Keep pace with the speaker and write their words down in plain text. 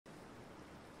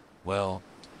Well,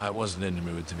 I wasn't in the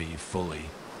mood to be fully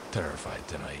terrified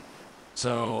tonight.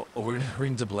 So, we're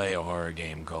going to play a horror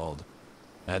game called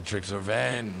Patrick's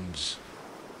Revenge.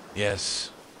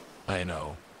 Yes, I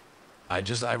know.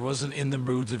 I wasn't in the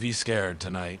mood to be scared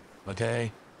tonight,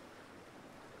 okay?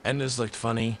 And this looked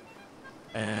funny,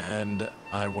 and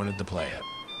I wanted to play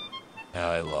it.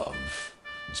 I love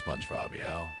SpongeBob,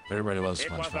 yo. Everybody loves It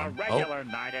was a SpongeBob. Oh, regular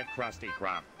night at Krusty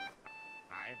Krab.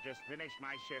 I had just finished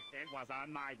my shift and was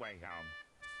on my way home.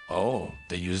 oh,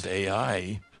 they used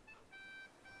AI.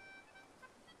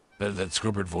 That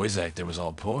Squidward voice actor was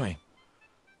all poi.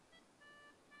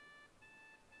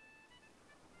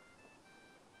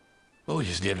 Oh, he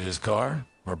just get in his car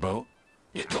or boat.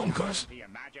 Yeah, told him cars. Can you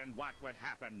imagine what would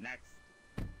happen next?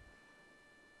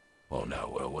 Oh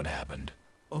no, what happened?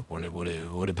 Oh,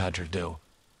 what did Patrick do?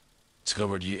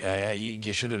 Squidward,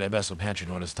 you should have best with Patrick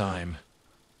on his time.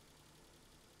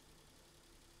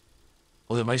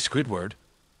 Oh, that my Squidward.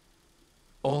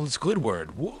 Oh,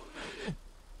 Squidward. What?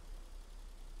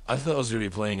 I thought I was going to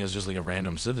be playing as just like a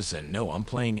random citizen. No, I'm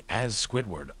playing as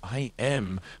Squidward. I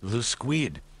am the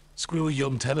squid. Squirrel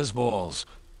yum tennis balls.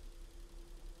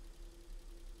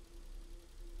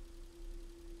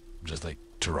 I'm just like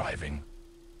driving.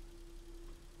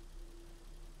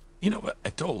 You know what?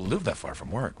 I don't live that far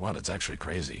from work. Wow, that's actually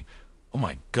crazy. Oh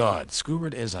my god,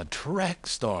 Squidward is a track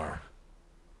star.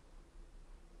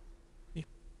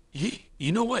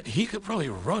 You know what? He could probably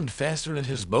run faster than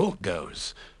his boat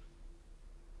goes.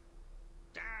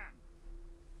 Dan!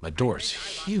 My door's I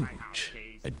lost my house huge.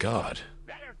 keys. My god.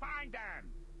 Better find Dan!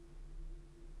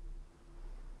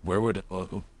 Where would...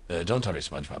 don't tell me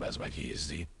SpongeBob has my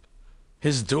keys.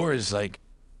 His door is like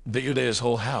bigger than his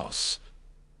whole house.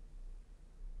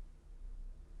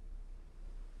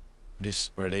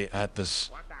 Were they at this...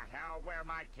 What the hell were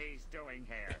my keys doing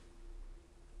here?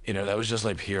 You know, that was just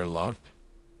like pure luck.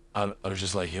 I was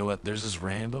just like, you know what? There's a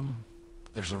random...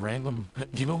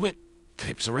 You know what?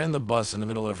 It's a random bus in the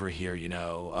middle over here, you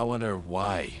know. I wonder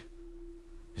why.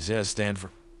 Is that a stand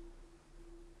for...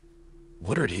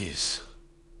 What are these?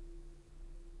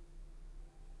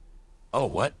 Oh,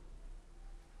 what?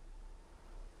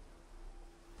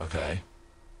 Okay.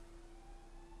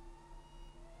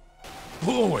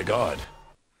 Oh my god.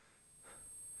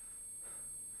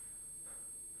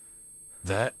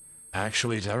 That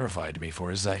actually terrified me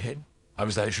for a second. I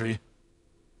was actually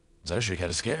kind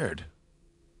of scared.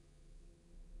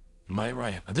 Am I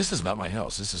right? This is not my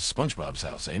house. This is SpongeBob's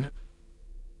house, ain't it?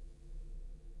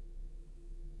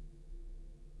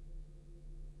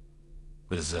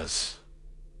 What is this?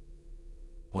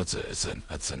 What's it?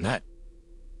 That's a net.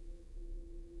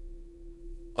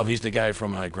 Oh, he's the guy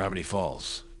from Gravity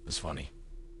Falls. It's funny.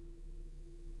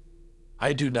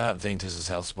 I do not think this is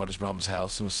how SpongeBob's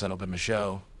house was set up in the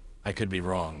show. I could be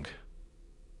wrong.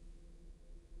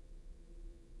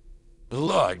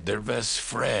 Look, they're best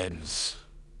friends.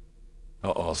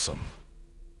 Oh, awesome.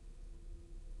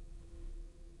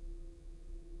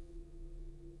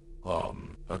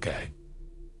 Okay.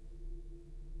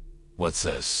 What's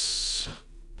this?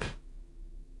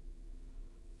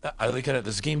 I look at it,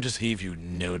 this game just gave you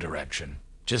no direction.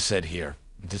 Just said here,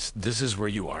 this is where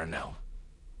you are now.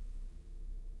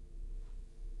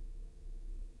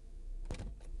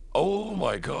 Oh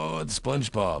my god,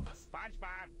 SpongeBob.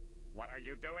 SpongeBob, what are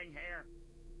you doing here?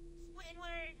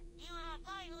 Squidward, you have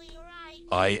finally arrived.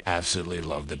 I absolutely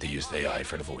love that they used AI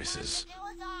for the voices. Do us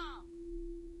all.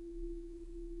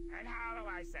 And how do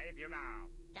I save you now?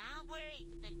 Don't worry,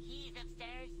 the key's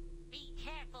upstairs. Be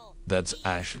careful. That's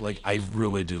actually, like, I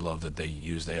really do love that they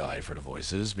used AI for the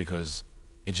voices because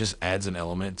it just adds an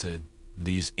element to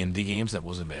these indie games that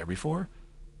wasn't there before.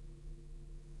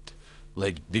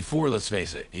 Like, before, let's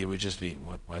face it, it would just be,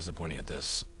 why is it pointing at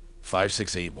this?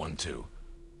 56812.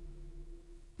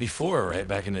 Before, right,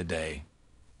 back in the day,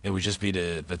 it would just be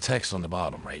the text on the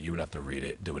bottom, right? You would have to read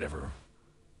it, do whatever,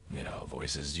 you know,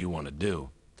 voices you want to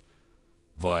do.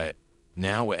 But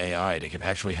now with AI, they can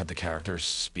actually have the characters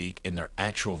speak in their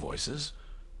actual voices.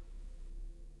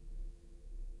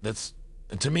 That's,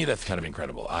 to me, that's kind of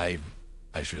incredible. I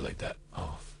actually like that.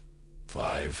 Oh,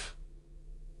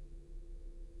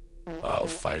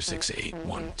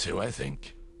 56812, I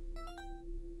think.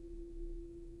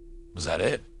 Was that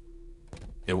it?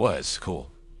 It was.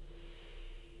 Cool.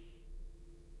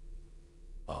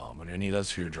 I'm gonna need a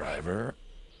screwdriver.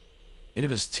 It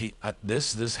was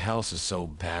this house is so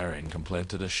barren compared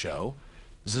to the show.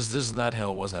 This is not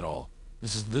how it was at all.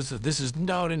 This is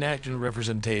not an accurate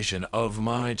representation of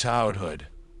my childhood.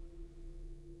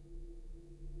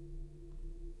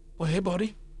 Well, hey,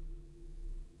 buddy.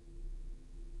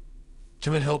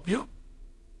 Can I help you?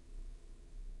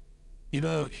 You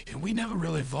know, we never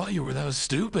really thought you were that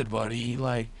stupid, buddy.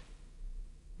 Like,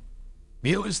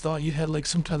 we always thought you had like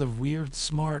some kind of weird,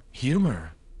 smart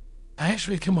humor.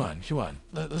 Actually, come on.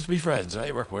 Let's be friends,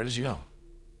 right? Where did you go?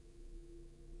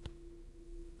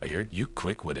 Oh, you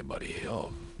quick with it, buddy.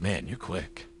 Oh, man, you're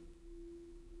quick.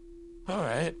 All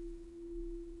right.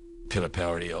 Pillar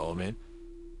party, old man.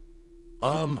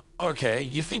 Okay.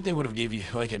 You think they would have gave you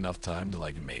like enough time to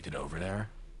like make it over there?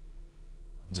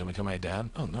 Is that become my dad?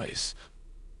 Oh, nice.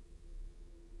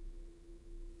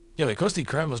 Yeah, the Krusty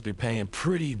Krab must be paying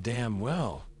pretty damn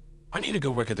well. I need to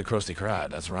go work at the Krusty Krab.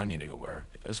 That's where I need to go work.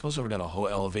 I suppose we've got a whole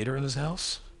elevator in this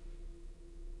house?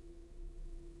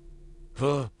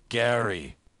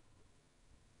 Gary.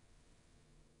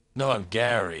 No, I'm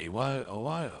Gary. Why?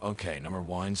 Why? Okay, number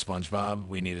one, SpongeBob.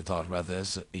 We need to talk about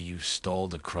this. You stole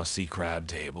the Krusty Krab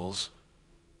tables.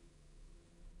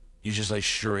 You just like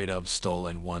straight up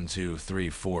stolen 1, 2, 3,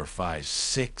 4, 5,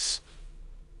 6.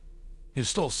 You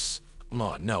stole.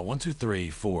 No, 1, 2, 3,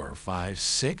 4, 5,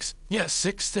 6. Yeah,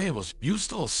 6 tables. You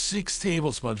stole 6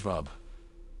 tables, SpongeBob.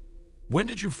 When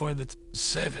did you find the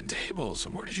 7 tables?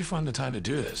 Where did you find the time to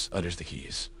do this? Oh, there's the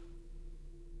keys.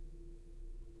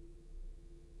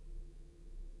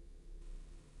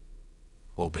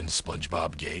 Open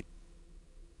SpongeBob gate.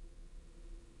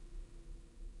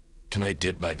 Can I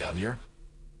dip my W?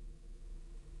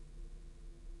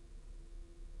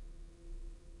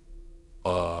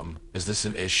 Is this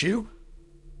an issue?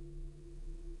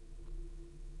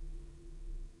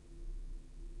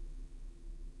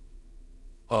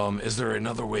 Is there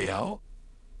another way out?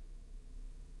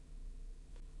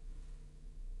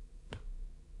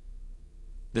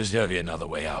 There's gotta be another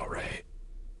way out, right?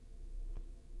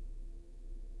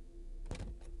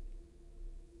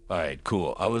 Alright,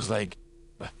 cool. I was like,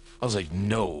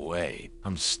 no way.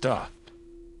 I'm stuck.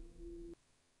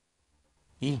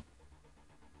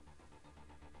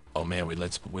 Oh man, we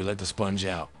let the sponge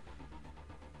out.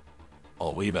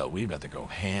 Oh, we about to go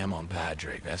ham on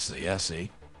Patrick. That's the see.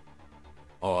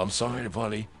 Oh, I'm sorry,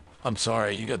 buddy. I'm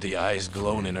sorry. You got the eyes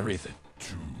glowing and everything.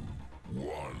 2,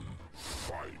 1,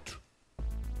 fight.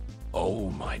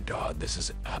 Oh my God, this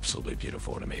is absolutely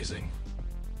beautiful and amazing.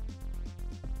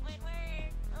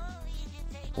 Squidward. Oh, you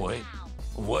can say Wait, now.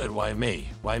 what? Why me?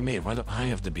 Why me? Why do I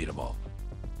have to beat him all?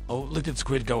 Oh, look at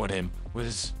Squid go at him with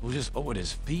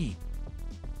his feet.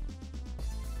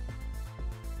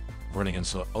 Running and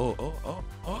so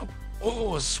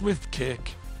oh, a swift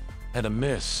kick and a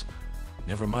miss.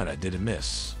 Never mind, I didn't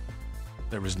miss.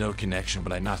 There was no connection,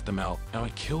 but I knocked him out. Now I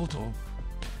killed him.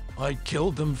 I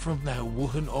killed them from that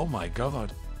wound. Oh my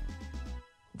God.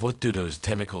 What do those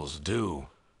tentacles do?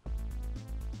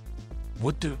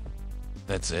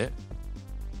 That's it?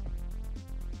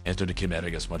 Enter the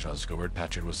kinetic as much as Squidward.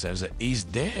 Patrick says that he's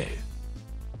dead.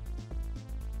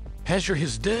 Patrick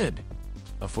is dead.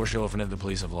 Unfortunately, the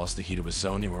police have lost the heat of his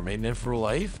soul and were made in for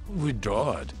life. We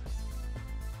died.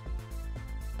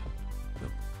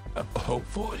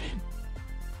 Hopefully.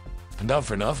 And not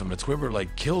for nothing, but Squidward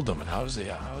like killed him. And how's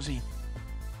he?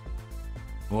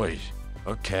 Boy,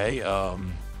 okay.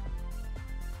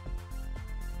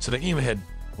 So the game had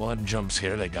one jump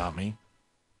scare that got me.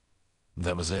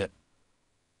 That was it.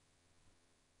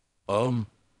 You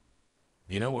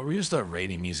know what? We're gonna start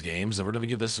rating these games, and we're gonna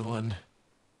give this one.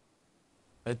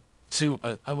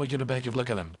 I want you to back. Look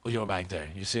at him. Oh, you're back there.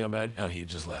 You see him, bad? Oh, he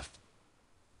just left.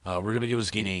 We're gonna give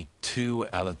this game a 2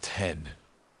 out of 10.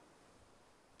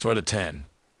 2 out of 10.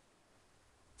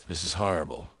 This is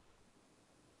horrible.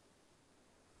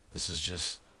 This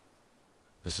is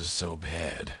so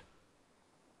bad.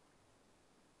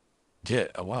 Yeah.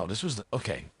 Oh, wow. This was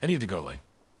okay. I need to go like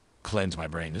cleanse my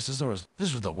brain. This was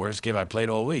the worst game I played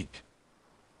all week.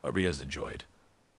 Hope you guys enjoyed.